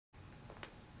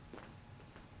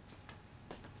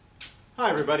Hi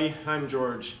everybody, I'm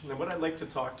George. Now what I'd like to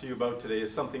talk to you about today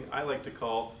is something I like to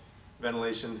call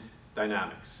ventilation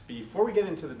dynamics. Before we get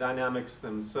into the dynamics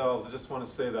themselves, I just want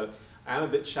to say that I am a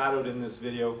bit shadowed in this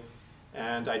video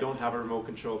and I don't have a remote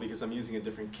control because I'm using a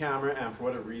different camera, and for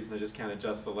whatever reason I just can't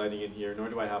adjust the lighting in here, nor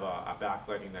do I have a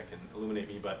backlighting that can illuminate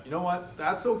me. But you know what?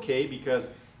 That's okay, because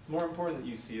it's more important that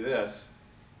you see this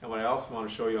and what I also want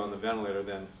to show you on the ventilator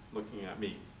than looking at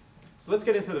me. So let's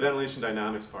get into the ventilation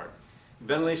dynamics part.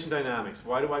 Ventilation dynamics.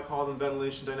 Why do I call them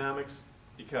ventilation dynamics?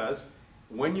 Because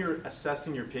when you're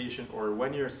assessing your patient or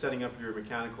when you're setting up your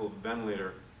mechanical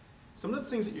ventilator, some of the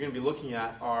things that you're going to be looking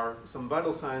at are some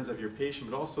vital signs of your patient,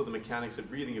 but also the mechanics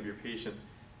of breathing of your patient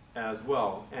as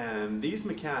well. And these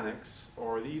mechanics,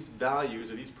 or these values,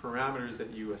 or these parameters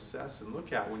that you assess and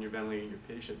look at when you're ventilating your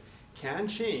patient can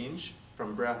change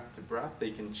from breath to breath. They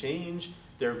can change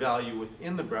their value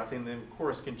within the breath, and then of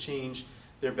course can change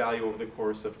their value over the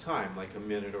course of time, like a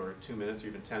minute or 2 minutes or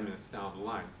even 10 minutes down the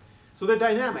line. So they're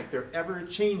dynamic, they're ever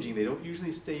changing, they don't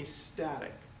usually stay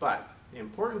static. But the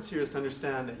importance here is to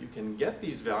understand that you can get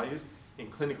these values in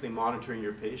clinically monitoring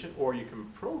your patient, or you can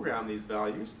program these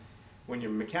values when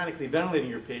you're mechanically ventilating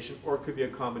your patient, or it could be a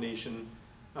combination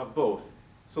of both.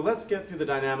 So let's get through the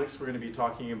dynamics we're going to be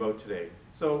talking about today.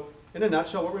 So in a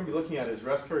nutshell, what we're going to be looking at is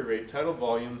respiratory rate, tidal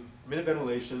volume, minute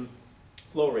ventilation,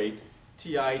 flow rate,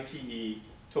 TI, TE,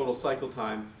 total cycle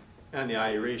time, and the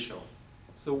IA ratio.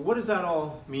 So what does that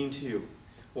all mean to you?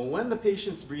 Well, when the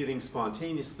patient's breathing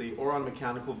spontaneously or on a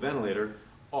mechanical ventilator,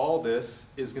 all this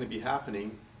is going to be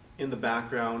happening in the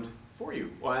background for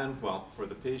you, and well, for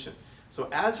the patient. So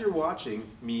as you're watching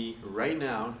me right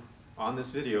now on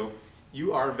this video,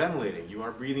 you are ventilating, you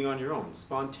are breathing on your own,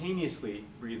 spontaneously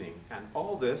breathing, and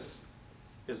all this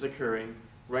is occurring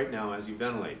right now as you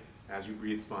ventilate, as you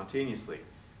breathe spontaneously.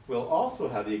 We'll also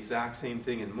have the exact same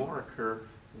thing and more occur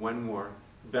when we're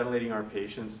ventilating our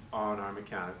patients on our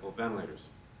mechanical ventilators.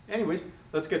 Anyways,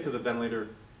 let's get to the ventilator,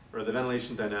 or the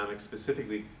ventilation dynamics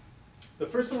specifically. The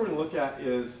first one we're going to look at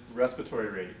is respiratory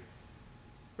rate.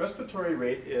 Respiratory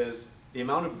rate is the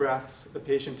amount of breaths the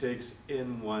patient takes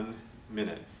in 1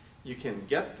 minute. You can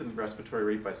get the respiratory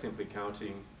rate by simply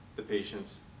counting the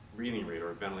patient's breathing rate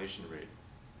or ventilation rate.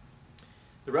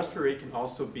 The respiratory rate can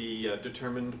also be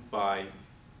determined by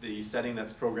the setting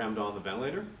that's programmed on the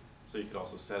ventilator, so you could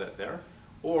also set it there,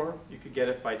 or you could get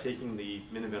it by taking the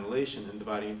minute ventilation and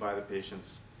dividing it by the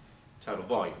patient's tidal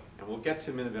volume. And we'll get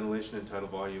to minute ventilation and tidal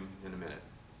volume in a minute.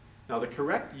 Now the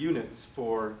correct units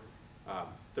for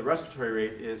the respiratory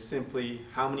rate is simply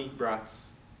how many breaths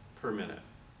per minute.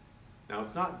 Now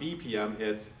it's not BPM,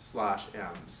 it's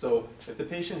 /M. So if the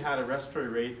patient had a respiratory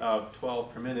rate of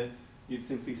 12 per minute, you'd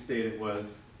simply state it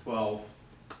was 12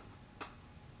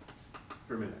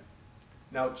 per minute.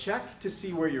 Now check to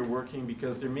see where you're working,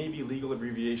 because there may be legal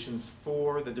abbreviations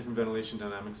for the different ventilation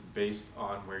dynamics based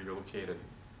on where you're located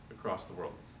across the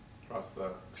world,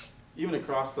 even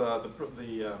across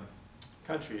the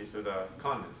countries or the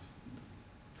continents.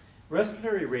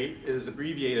 Respiratory rate is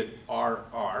abbreviated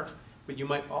RR, but you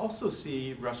might also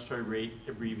see respiratory rate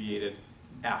abbreviated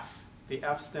F. The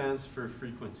F stands for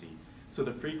frequency, so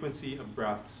the frequency of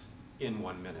breaths in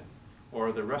 1 minute,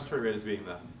 or the respiratory rate as being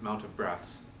the amount of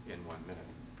breaths in 1 minute.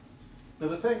 Now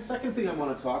the second thing I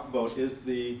want to talk about is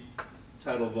the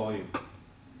tidal volume.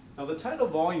 Now the tidal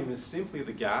volume is simply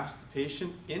the gas the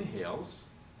patient inhales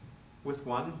with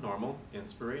one normal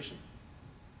inspiration.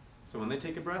 So when they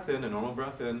take a breath in, a normal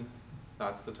breath in,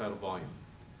 that's the tidal volume.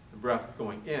 The breath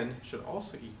going in should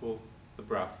also equal the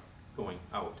breath going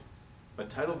out. But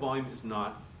tidal volume is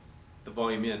not the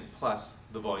volume in plus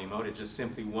the volume out, it's just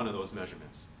simply one of those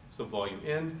measurements. So volume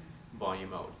in,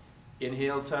 volume out.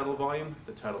 Inhale tidal volume,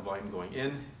 the tidal volume going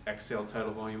in. Exhale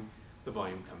tidal volume, the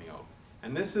volume coming out.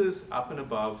 And this is up and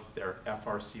above their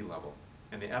FRC level.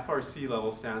 And the FRC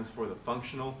level stands for the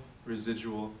functional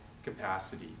residual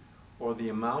capacity, or the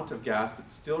amount of gas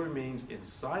that still remains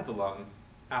inside the lung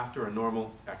after a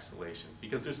normal exhalation.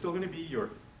 Because there's still going to be your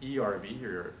ERV,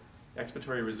 your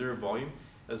expiratory reserve volume,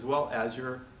 as well as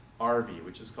your RV,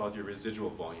 which is called your residual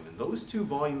volume. And those two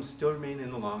volumes still remain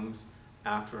in the lungs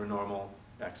after a normal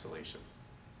exhalation.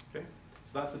 Okay?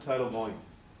 So that's the tidal volume.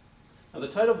 Now the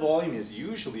tidal volume is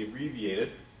usually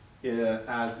abbreviated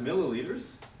as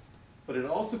milliliters, but it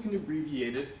also can be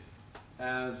abbreviated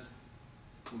as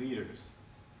liters.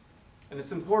 And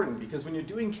it's important because when you're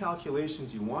doing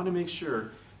calculations, you want to make sure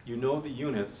you know the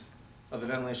units of the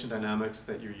ventilation dynamics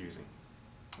that you're using,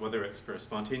 whether it's for a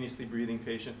spontaneously breathing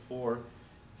patient or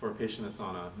for a patient that's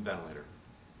on a ventilator.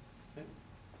 Okay?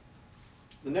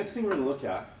 The next thing we're going to look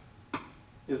at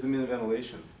is the minute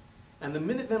ventilation. And the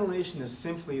minute ventilation is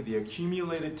simply the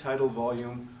accumulated tidal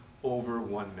volume over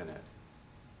 1 minute.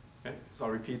 Okay, so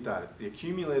I'll repeat that. It's the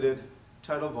accumulated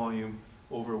tidal volume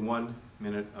over 1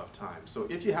 minute of time. So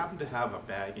if you happen to have a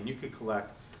bag and you could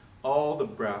collect all the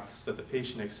breaths that the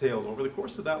patient exhaled over the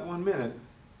course of that 1 minute,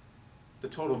 the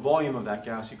total volume of that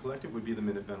gas you collected would be the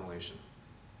minute ventilation.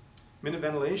 Minute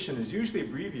ventilation is usually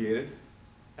abbreviated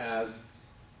as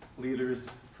liters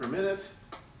per minute.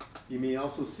 You may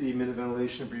also see minute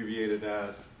ventilation abbreviated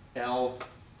as LPM,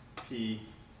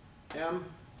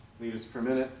 liters per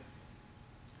minute.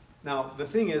 Now, the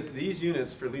thing is, these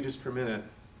units for liters per minute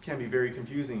can be very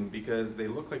confusing because they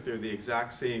look like they're the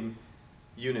exact same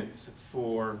units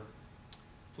for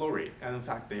flow rate, and in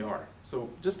fact they are. So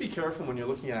just be careful when you're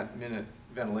looking at minute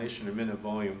ventilation or minute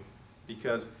volume,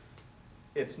 because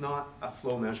it's not a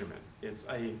flow measurement, it's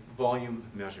a volume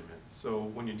measurement. So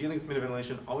when you're dealing with minute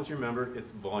ventilation, always remember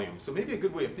it's volume. So maybe a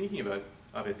good way of thinking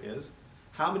of it is,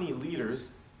 how many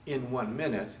liters in 1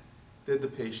 minute did the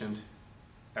patient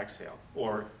exhale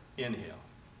or inhale?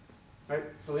 Right?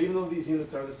 So even though these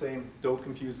units are the same, don't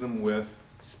confuse them with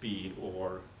speed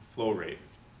or flow rate.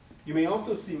 You may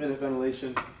also see minute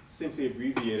ventilation simply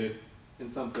abbreviated in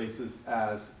some places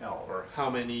as L, or how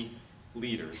many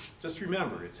liters. Just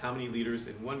remember, it's how many liters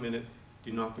in 1 minute.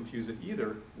 Do not confuse it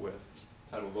either with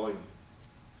tidal volume.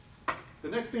 The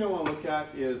next thing I want to look at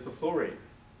is the flow rate.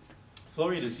 Flow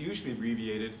rate is usually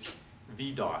abbreviated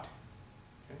V dot.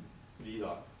 Okay? V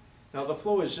dot. Now the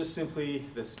flow is just simply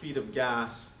the speed of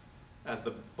gas as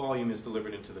the volume is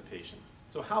delivered into the patient.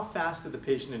 So how fast did the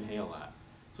patient inhale at?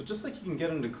 So just like you can get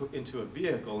into a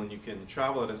vehicle and you can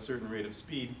travel at a certain rate of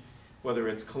speed, whether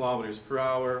it's kilometers per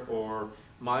hour or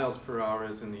miles per hour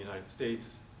as in the United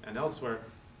States and elsewhere,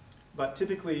 but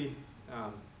typically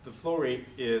the flow rate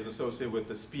is associated with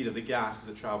the speed of the gas as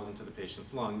it travels into the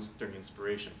patient's lungs during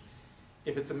inspiration.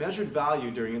 If it's a measured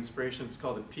value during inspiration, it's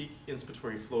called a peak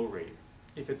inspiratory flow rate.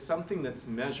 If it's something that's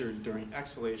measured during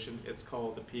exhalation, it's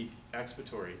called the peak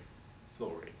expiratory flow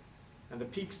rate. And the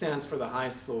peak stands for the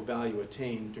highest flow value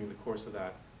attained during the course of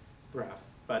that breath.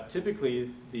 But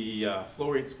typically, the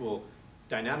flow rates will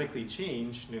dynamically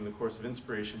change during the course of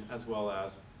inspiration as well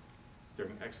as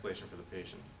during exhalation for the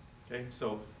patient. Okay,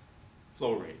 so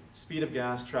flow rate, speed of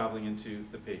gas traveling into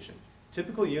the patient.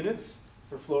 Typical units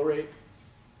for flow rate,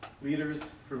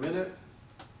 liters per minute,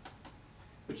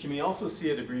 but you may also see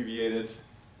it abbreviated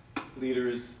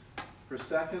liters per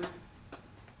second.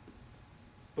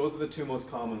 Those are the two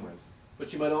most common ways.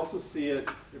 But you might also see it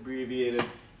abbreviated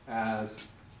as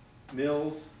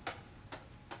mils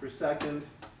per second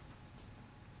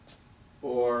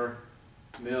or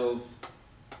mils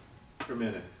per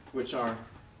minute, which are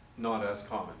not as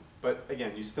common. But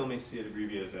again, you still may see it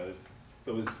abbreviated as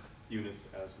those units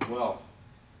as well.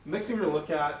 The next thing we're going to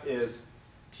look at is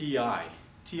TI.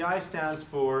 TI stands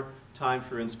for time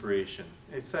for inspiration.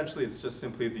 Essentially, it's just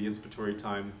simply the inspiratory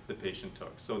time the patient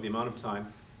took. So the amount of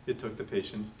time it took the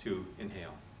patient to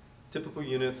inhale. Typical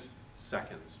units,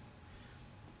 seconds.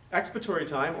 Expiratory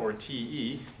time, or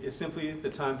TE, is simply the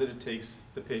time that it takes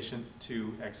the patient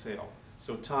to exhale.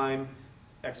 So time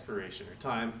expiration, or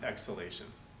time exhalation.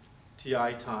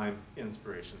 TI, time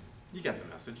inspiration. You get the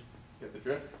message, get the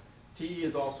drift. TE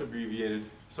is also abbreviated,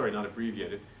 sorry, not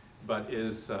abbreviated, but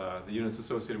is the units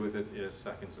associated with it is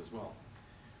seconds as well.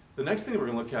 The next thing that we're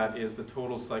going to look at is the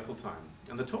total cycle time.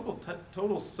 And the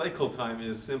total cycle time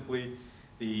is simply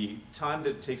the time that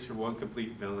it takes for one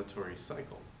complete ventilatory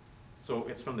cycle. So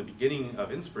it's from the beginning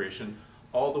of inspiration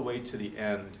all the way to the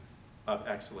end of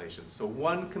exhalation. So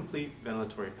one complete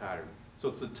ventilatory pattern. So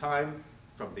it's the time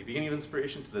from the beginning of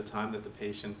inspiration to the time that the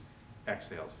patient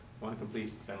exhales. One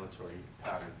complete ventilatory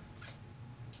pattern.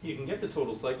 You can get the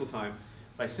total cycle time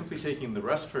by simply taking the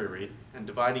respiratory rate and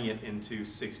dividing it into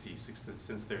 60,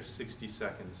 since there's 60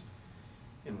 seconds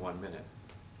in 1 minute.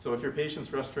 So if your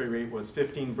patient's respiratory rate was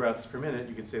 15 breaths per minute,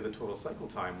 you could say the total cycle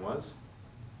time was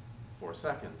 4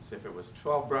 seconds. If it was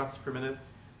 12 breaths per minute,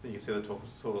 then you can say the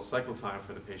total cycle time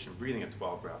for the patient breathing at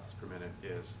 12 breaths per minute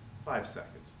is 5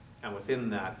 seconds. And within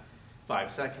that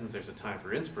 5 seconds, there's a time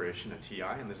for inspiration, a TI,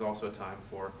 and there's also a time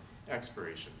for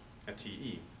expiration, a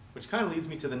TE, which kind of leads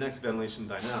me to the next ventilation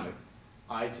dynamic,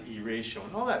 I to E ratio.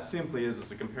 And all that simply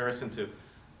is a comparison to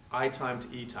I time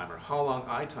to E time, or how long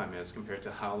I time is compared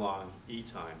to how long E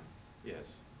time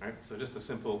is. Right? So just a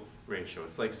simple ratio.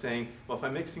 It's like saying, well, if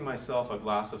I'm mixing myself a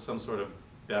glass of some sort of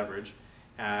beverage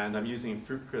and I'm using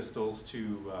fruit crystals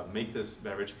to make this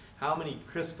beverage, how many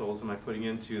crystals am I putting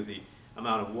into the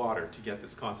amount of water to get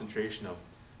this concentration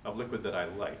of liquid that I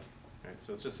like? Right?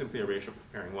 So it's just simply a ratio of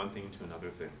comparing one thing to another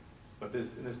thing. But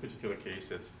in this particular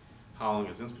case, it's how long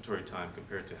is inspiratory time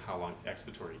compared to how long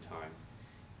expiratory time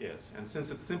is. And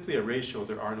since it's simply a ratio,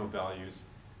 there are no values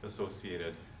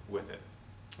associated with it.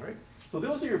 All right, so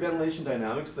those are your ventilation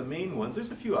dynamics, the main ones.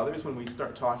 There's a few others when we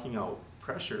start talking out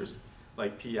pressures,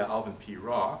 like P-valve and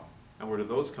P-raw, and where do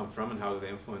those come from and how do they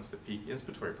influence the peak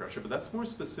inspiratory pressure, but that's more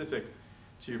specific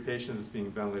to your patient that's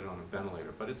being ventilated on a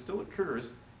ventilator, but it still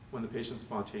occurs when the patient's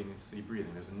spontaneously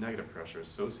breathing. There's a negative pressure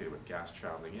associated with gas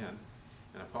traveling in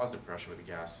and a positive pressure with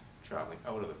the gas traveling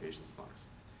out of the patient's lungs.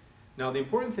 Now the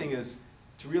important thing is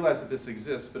to realize that this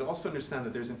exists, but also understand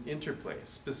that there's an interplay,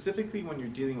 specifically when you're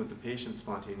dealing with the patient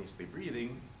spontaneously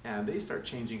breathing and they start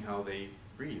changing how they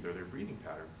breathe or their breathing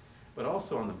pattern. But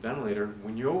also on the ventilator,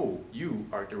 when you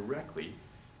are directly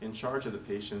in charge of the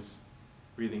patient's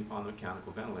breathing on the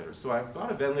mechanical ventilator. So I've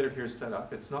got a ventilator here set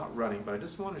up. It's not running, but I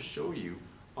just want to show you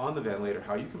on the ventilator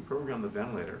how you can program the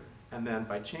ventilator, and then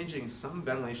by changing some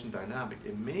ventilation dynamic,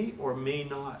 it may or may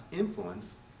not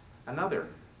influence another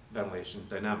ventilation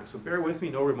dynamic. So bear with me,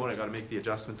 no remote, I got to make the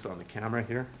adjustments on the camera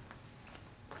here.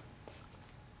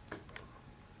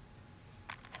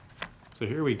 So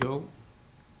here we go.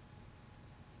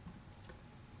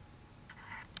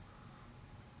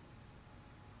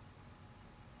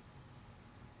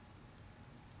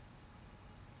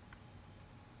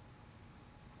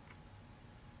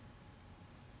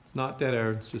 It's not dead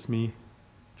air, it's just me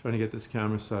trying to get this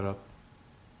camera set up.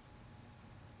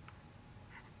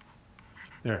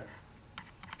 There.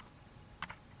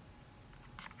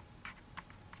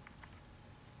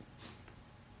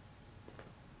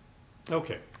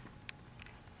 Okay.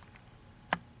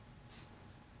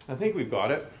 I think we've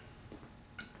got it.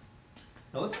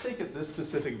 Now let's take this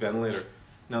specific ventilator.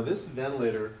 Now this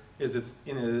ventilator is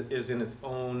in its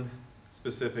own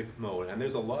specific mode, and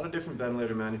there's a lot of different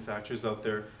ventilator manufacturers out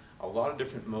there, a lot of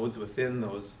different modes within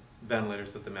those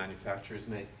ventilators that the manufacturers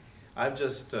make. I've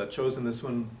just chosen this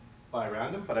one by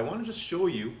random, but I want to just show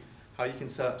you how you can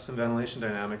set up some ventilation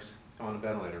dynamics on a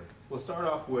ventilator. We'll start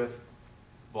off with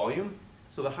volume.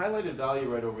 So the highlighted value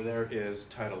right over there is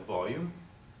tidal volume,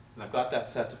 and I've got that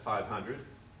set to 500.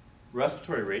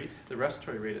 Respiratory rate, the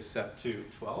respiratory rate is set to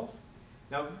 12.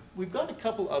 Now we've got a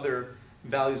couple other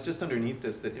values just underneath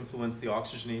this that influence the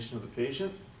oxygenation of the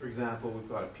patient. For example, we've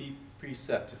got a P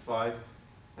preset to 5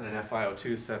 and an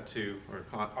FiO2 set to, or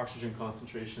oxygen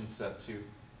concentration set to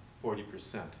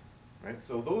 40%. Right?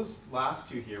 So those last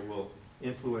two here will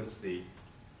influence the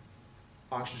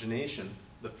oxygenation.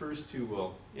 The first two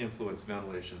will influence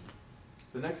ventilation.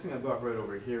 The next thing I've got right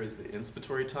over here is the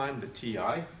inspiratory time, the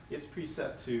TI. It's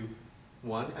preset to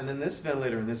 1, and then this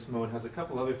ventilator in this mode has a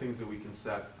couple other things that we can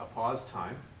set. A pause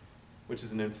time, which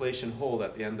is an inflation hold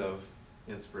at the end of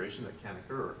inspiration that can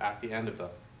occur at the end of the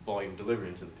volume delivery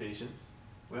into the patient.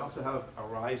 We also have a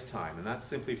rise time, and that's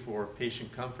simply for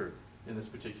patient comfort in this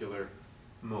particular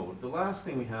mode. The last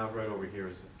thing we have right over here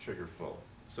is trigger full.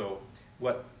 So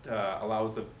what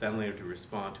allows the ventilator to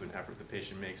respond to an effort the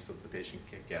patient makes so that the patient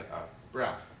can get a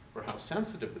breath, or how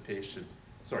sensitive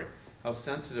how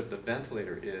sensitive the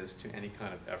ventilator is to any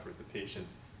kind of effort the patient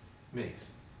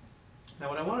makes. Now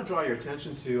what I want to draw your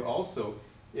attention to also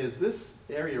is this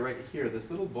area right here, this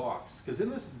little box, because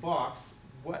in this box,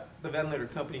 what the ventilator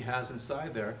company has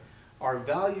inside there are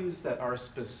values that are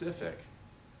specific,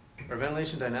 or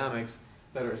ventilation dynamics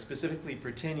that are specifically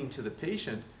pertaining to the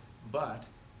patient, but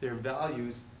they're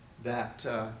values that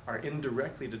are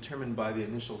indirectly determined by the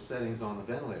initial settings on the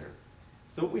ventilator.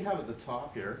 So what we have at the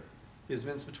top here is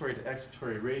inspiratory to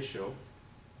expiratory ratio,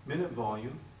 minute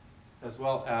volume, as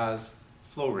well as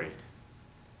flow rate.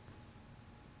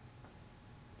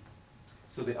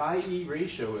 So the IE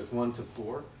ratio is 1 to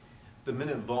 4. The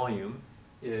minute volume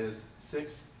is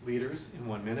 6 liters in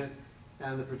 1 minute,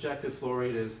 and the projected flow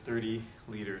rate is 30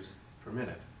 liters per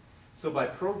minute. So by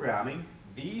programming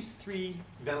these three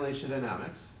ventilation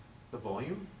dynamics, the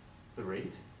volume, the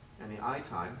rate, and the I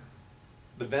time,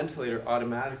 the ventilator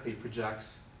automatically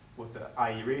projects what the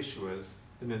IE ratio is,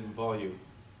 the minute volume,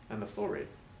 and the flow rate.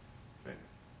 Right?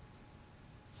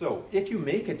 So if you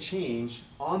make a change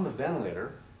on the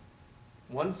ventilator,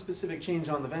 one specific change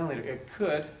on the ventilator, it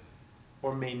could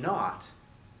or may not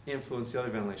influence the other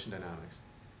ventilation dynamics.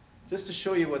 Just to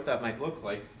show you what that might look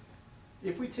like,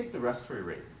 if we take the respiratory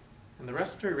rate, and the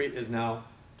respiratory rate is now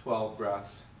 12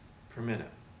 breaths per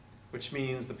minute, which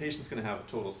means the patient's going to have a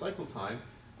total cycle time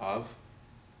of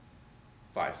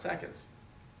 5 seconds.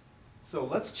 So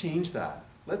let's change that.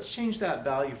 Let's change that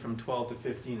value from 12 to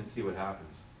 15 and see what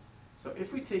happens. So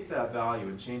if we take that value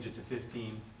and change it to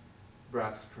 15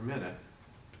 breaths per minute,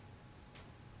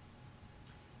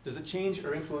 does it change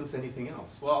or influence anything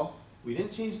else? Well, we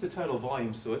didn't change the tidal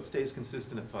volume, so it stays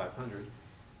consistent at 500.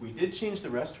 We did change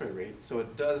the respiratory rate, so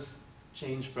it does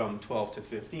change from 12 to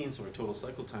 15, so our total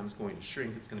cycle time is going to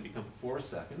shrink. It's going to become 4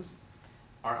 seconds.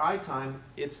 Our I time,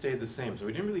 it stayed the same. So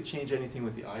we didn't really change anything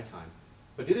with the I time.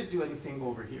 But did it do anything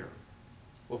over here?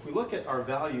 Well, if we look at our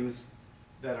values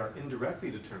that are indirectly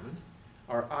determined,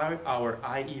 our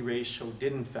IE ratio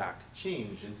did in fact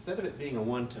change. Instead of it being a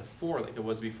 1:4 like it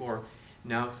was before,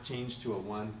 now it's changed to a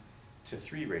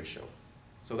 1:3 ratio.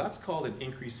 So that's called an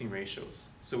increasing ratios.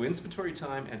 So inspiratory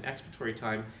time and expiratory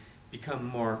time become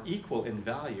more equal in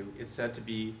value. It's said to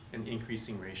be an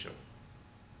increasing ratio.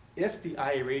 If the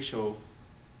IA ratio,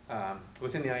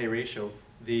 within the IA ratio,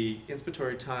 the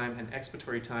inspiratory time and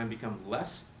expiratory time become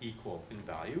less equal in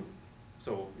value,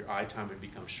 so your I time would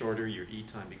become shorter, your E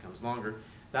time becomes longer,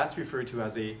 that's referred to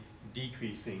as a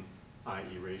decreasing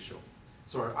IE ratio.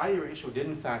 So our IE ratio did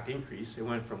in fact increase. It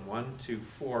went from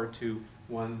 1:4 to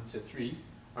 1:3.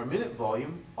 Our minute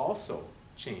volume also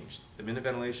changed. The minute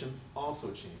ventilation also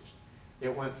changed.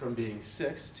 It went from being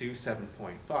 6 to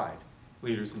 7.5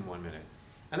 liters in 1 minute.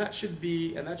 And that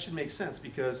should make sense,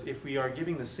 because if we are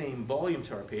giving the same volume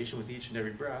to our patient with each and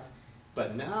every breath,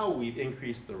 but now we've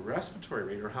increased the respiratory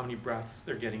rate, or how many breaths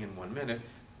they're getting in 1 minute,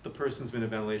 the person's minute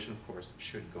ventilation, of course,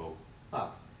 should go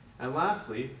up. And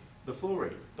lastly, the flow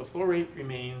rate. The flow rate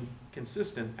remains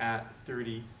consistent at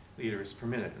 30 liters per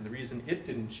minute. And the reason it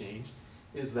didn't change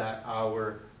is that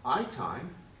our I time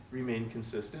remained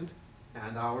consistent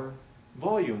and our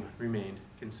volume remained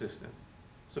consistent.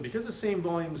 So because the same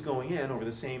volume is going in over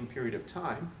the same period of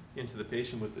time into the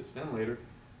patient with this ventilator,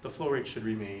 the flow rate should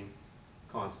remain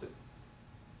constant.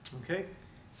 Okay?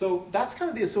 So that's kind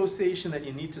of the association that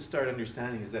you need to start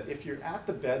understanding, is that if you're at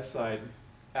the bedside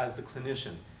as the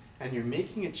clinician and you're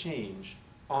making a change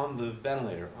on the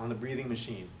ventilator, on the breathing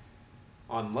machine,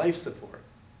 on life support,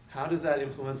 how does that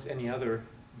influence any other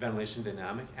ventilation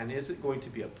dynamic? And is it going to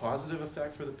be a positive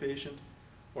effect for the patient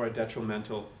or a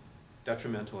detrimental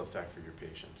effect for your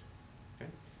patient? Okay?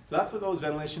 So that's what those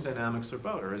ventilation dynamics are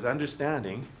about, or is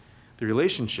understanding the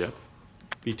relationship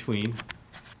between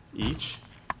each,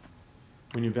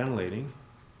 when you're ventilating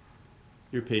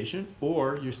your patient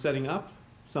or you're setting up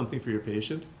something for your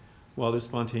patient while they're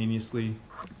spontaneously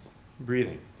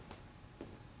breathing.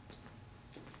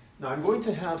 Now I'm going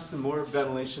to have some more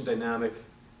ventilation dynamic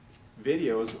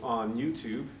videos on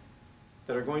YouTube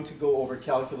that are going to go over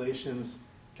calculations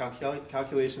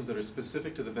that are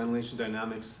specific to the ventilation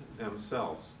dynamics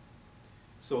themselves.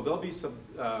 So they'll be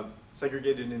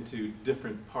segregated into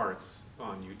different parts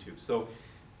on YouTube. So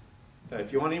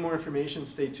if you want any more information,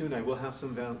 stay tuned. I will have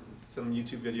some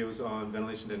YouTube videos on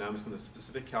ventilation dynamics and the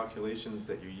specific calculations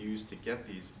that you use to get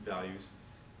these values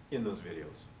in those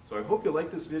videos. So I hope you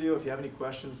liked this video. If you have any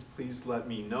questions, please let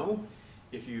me know.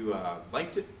 If you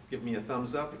liked it, give me a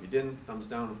thumbs up. If you didn't, thumbs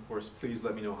down. Of course, please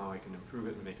let me know how I can improve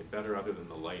it and make it better, other than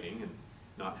the lighting and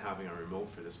not having a remote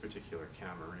for this particular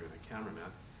camera or even a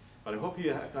cameraman. But I hope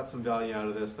you got some value out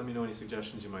of this. Let me know any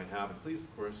suggestions you might have. And please,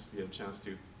 of course, if you get a chance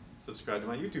to subscribe to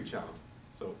my YouTube channel.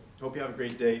 So hope you have a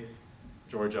great day.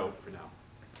 George out for now.